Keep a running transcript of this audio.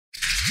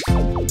Fancy,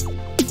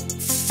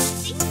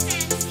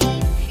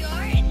 pure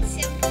and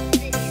simple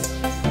videos.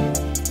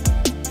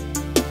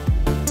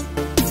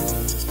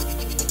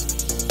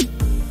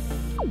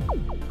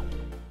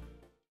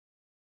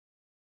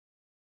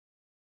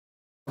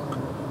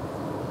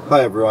 Hi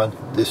everyone,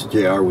 this is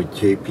JR with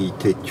JP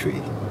Take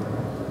Tree.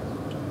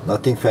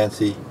 Nothing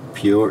fancy,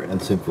 pure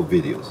and simple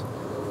videos.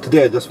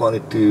 Today I just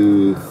wanted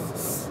to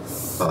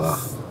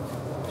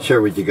share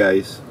with you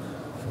guys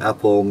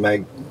Apple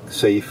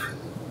Magsafe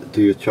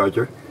dual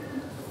charger.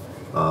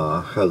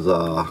 Has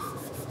a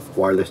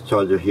wireless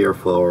charger here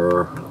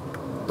for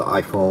the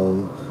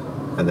iPhone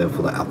and then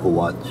for the Apple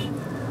Watch.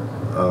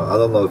 I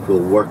don't know if it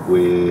will work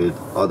with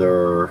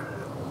other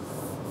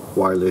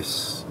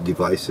wireless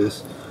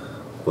devices,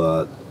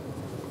 but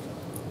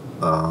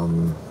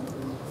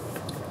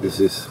this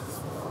is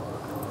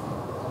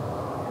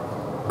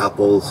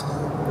Apple's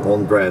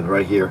own brand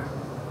right here.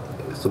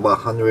 It's about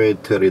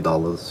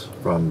 $130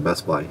 from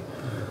Best Buy.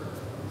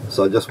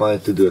 So I just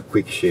wanted to do a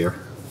quick share.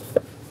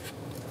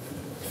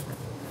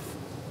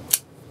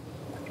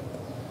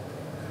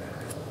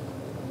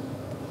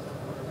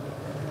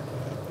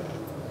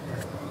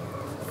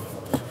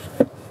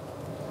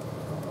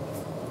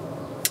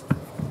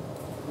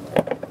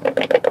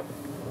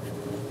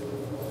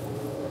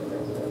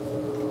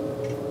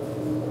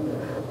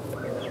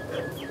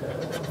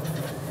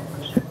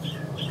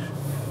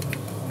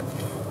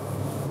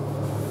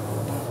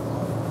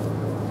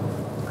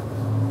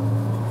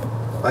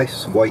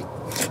 Nice white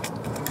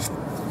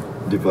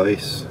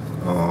device.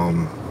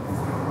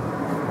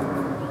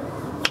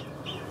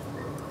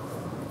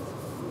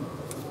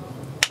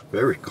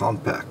 Very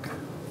compact.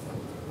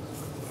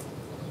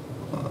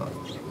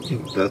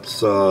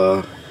 That's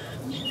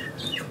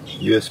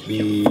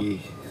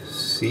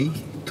USB-C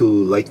to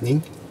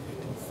Lightning.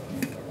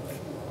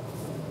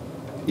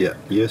 Yeah,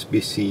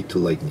 USB-C to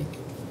Lightning.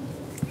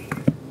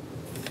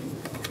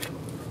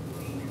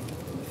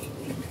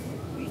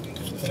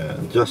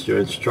 And just your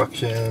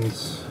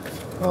instructions,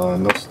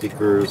 no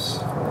stickers.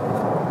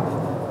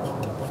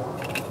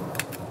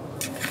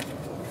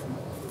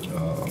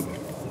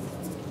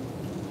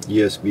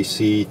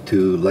 USB-C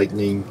to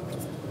Lightning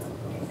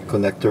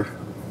connector.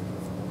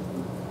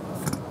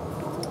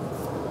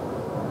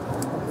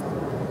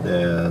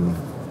 Then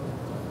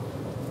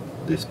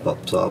this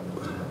pops up.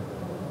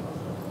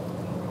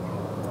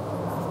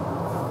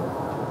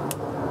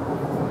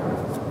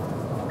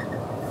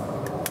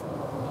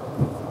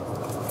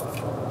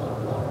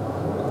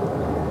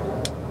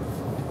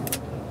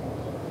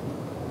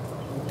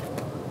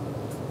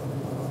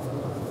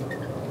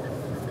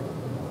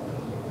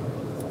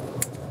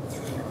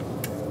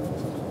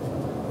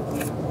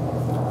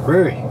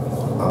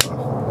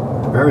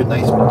 Very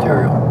nice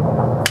material,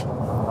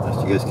 as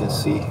you guys can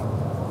see.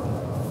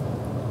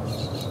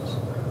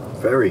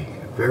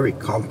 Very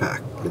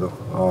compact, you know.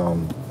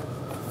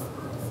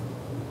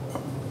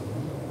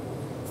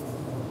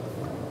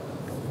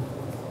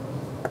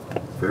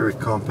 Very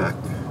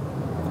compact.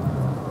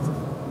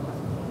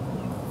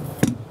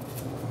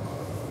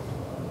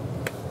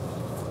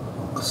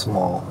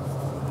 Small.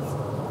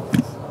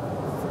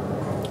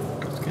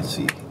 As you can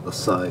see, the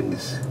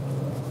size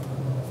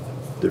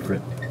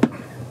different.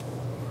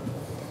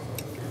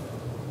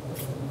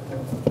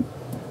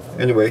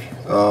 Anyway,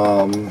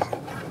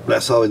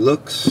 that's how it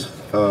looks.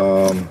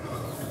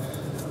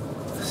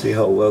 See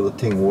how well the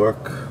thing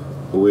works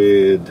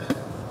with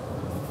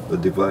the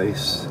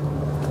device.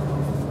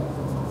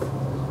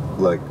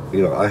 Like,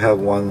 you know, I have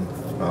one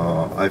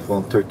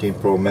iPhone 13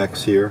 Pro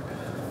Max here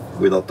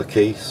without the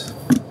case.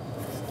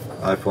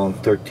 iPhone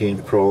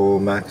 13 Pro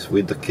Max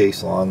with the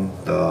case on,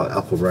 the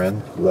Apple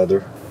brand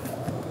leather,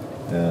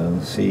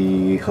 and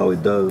see how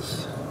it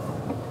does.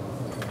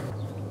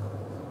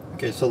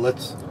 Okay, so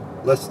let's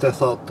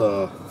test out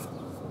the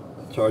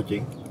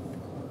charging.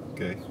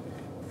 Okay.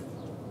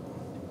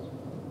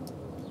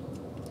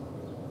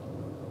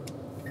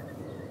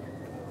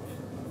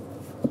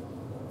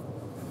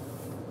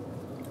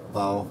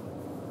 Now,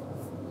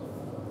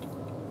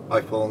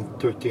 iPhone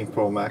 13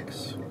 Pro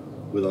Max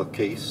without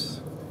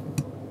case.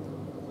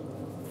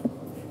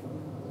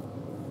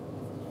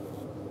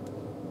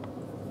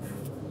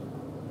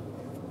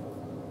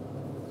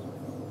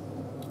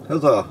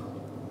 Has a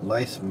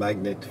nice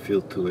magnet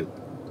feel to it.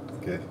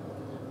 Okay.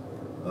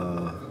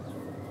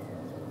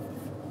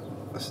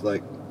 It's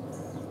like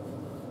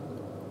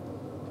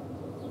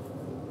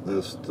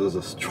there's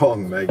a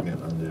strong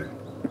magnet on there.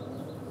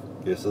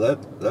 Okay, so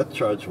that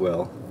charged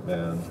well,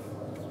 and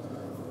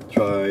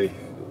try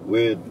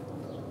with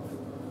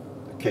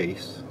the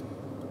case.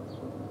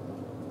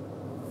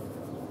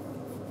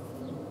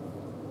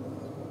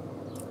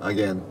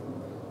 Again,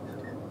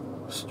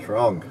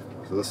 strong.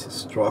 So that's a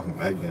strong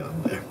magnet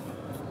on there.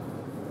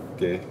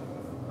 Okay.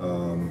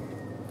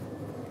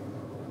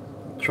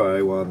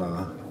 Try one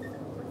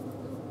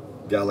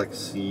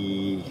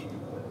Galaxy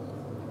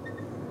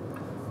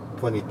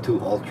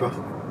 22 Ultra.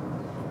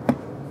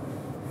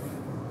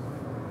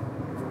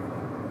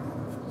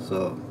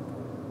 So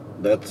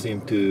that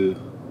seemed to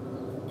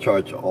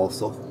charge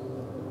also.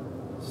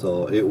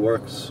 So it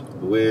works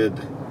with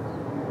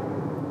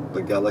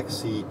the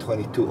Galaxy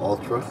 22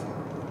 Ultra,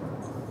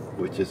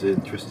 which is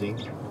interesting,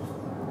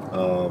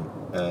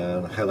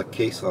 and had a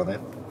case on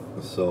it.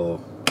 So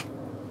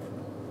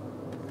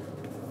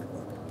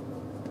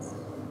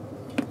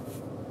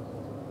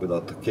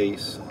without the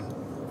case,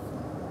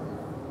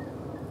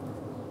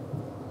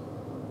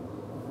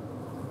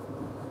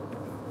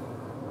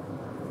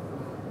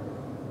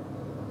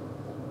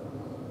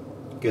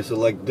 okay, so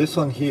like this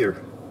one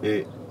here,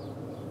 it,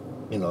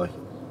 you know,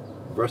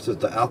 versus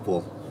the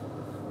Apple,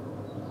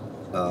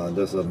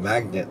 there's a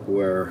magnet,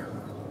 where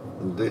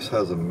this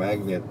has a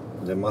magnet.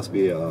 There must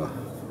be a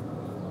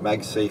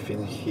Magsafe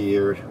in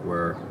here,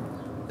 where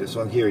this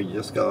one here, you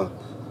just gotta,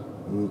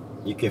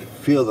 you can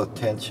feel the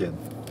tension,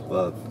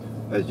 but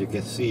as you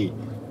can see,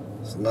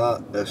 it's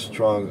not as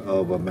strong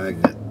of a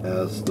magnet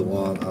as the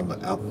one on the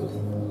Apple.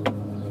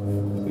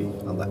 See,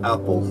 on the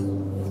Apple,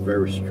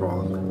 very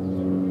strong,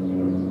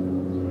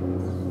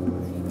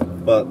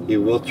 but it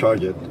will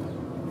charge it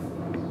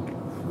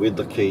with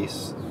the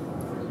case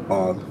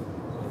on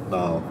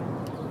now.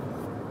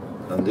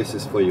 And this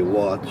is for your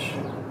watch.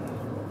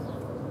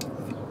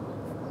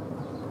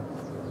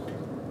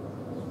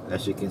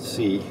 As you can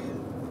see,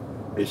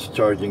 it's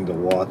charging the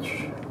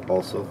watch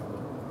also.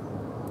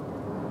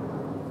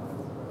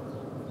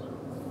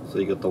 So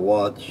you got the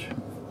watch,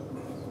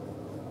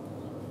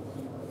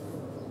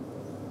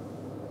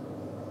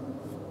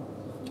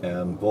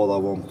 and both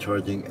of them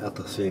charging at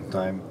the same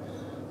time.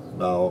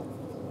 Now,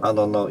 I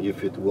don't know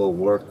if it will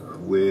work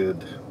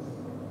with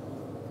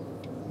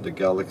the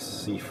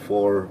Galaxy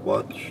 4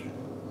 watch.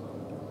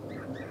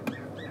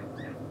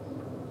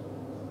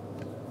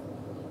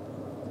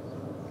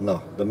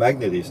 No, the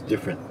magnet is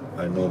different.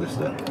 I noticed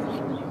that.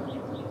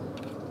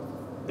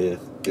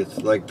 It's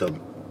like the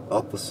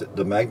opposite.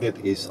 The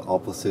magnet is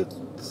opposite,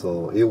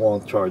 so it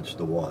won't charge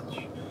the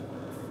watch.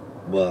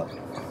 But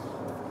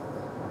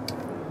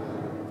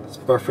it's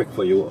perfect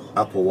for your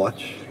Apple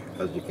Watch,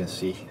 as you can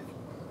see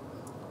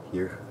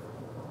here.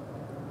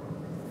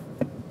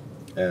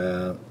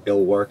 And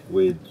it'll work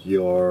with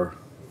your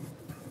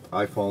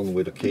iPhone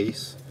with a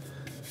case.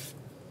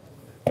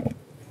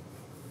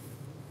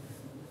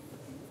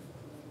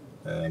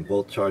 And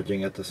both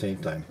charging at the same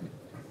time.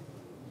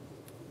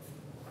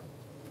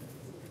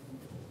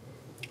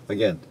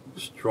 Again,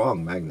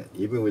 strong magnet,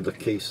 even with the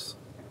case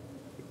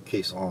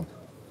on.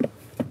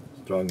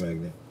 Strong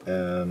magnet,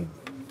 and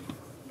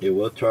it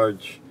will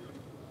charge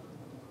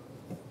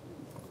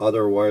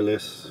other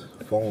wireless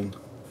phone,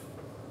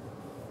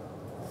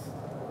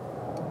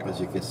 as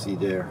you can see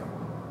there.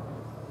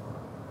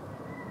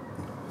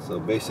 So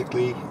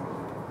basically,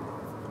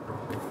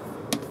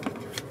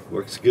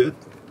 works good.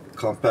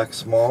 Compact,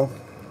 small,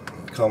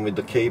 come with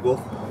the cable,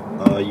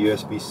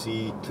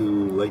 USB-C to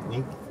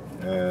Lightning,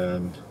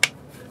 and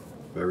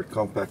very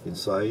compact in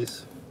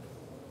size.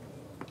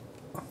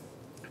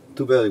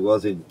 Too bad it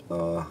wasn't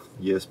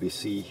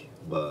USB-C,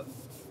 but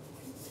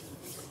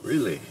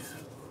really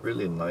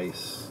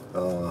nice.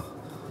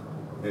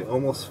 It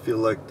almost feel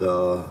like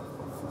the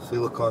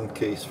silicone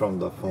case from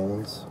the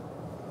phones,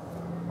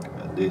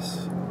 and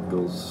this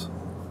goes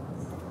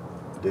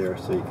there,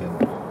 so you can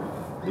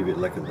leave it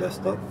like a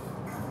desktop.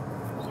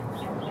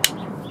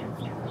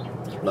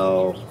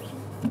 Now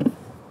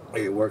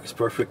it works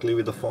perfectly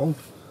with the phone.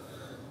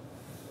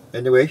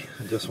 Anyway,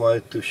 I just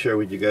wanted to share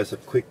with you guys a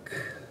quick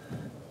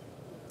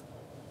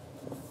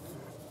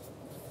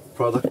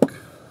product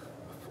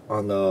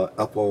on the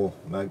Apple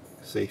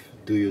Magsafe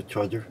Duo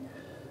charger.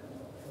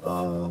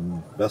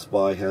 Best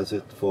Buy has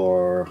it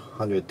for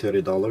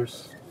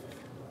 $130,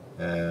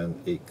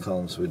 and it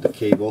comes with the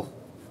cable,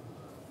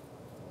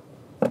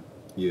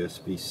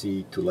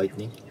 USB-C to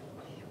Lightning,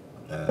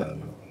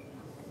 and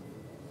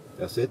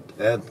that's it,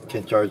 and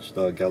can charge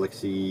the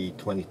Galaxy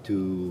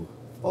 22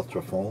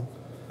 Ultra phone.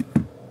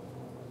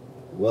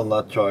 Will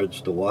not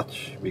charge the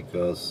watch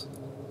because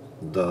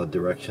the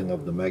direction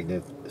of the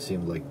magnet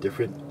seems like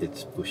different.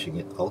 It's pushing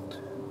it out.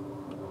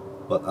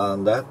 But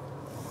on that,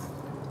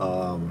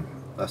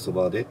 that's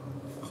about it.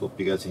 Hope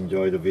you guys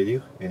enjoyed the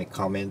video. Any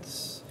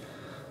comments,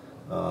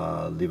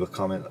 leave a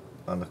comment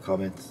on the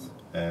comments,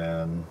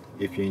 and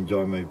if you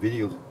enjoy my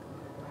video,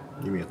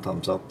 give me a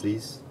thumbs up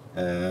please.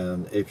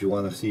 And if you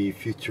want to see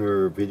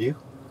future video,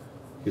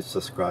 hit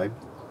subscribe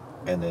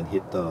and then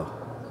hit the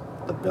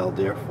bell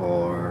there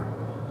for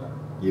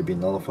you'll be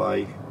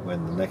notified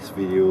when the next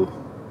video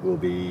will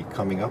be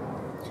coming up,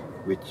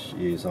 which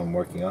is I'm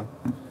working on.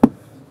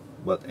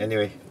 But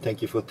anyway,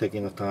 thank you for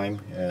taking the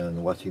time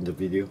and watching the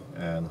video,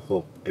 and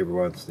hope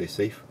everyone stays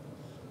safe.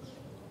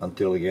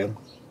 Until again,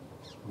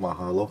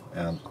 mahalo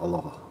and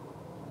aloha.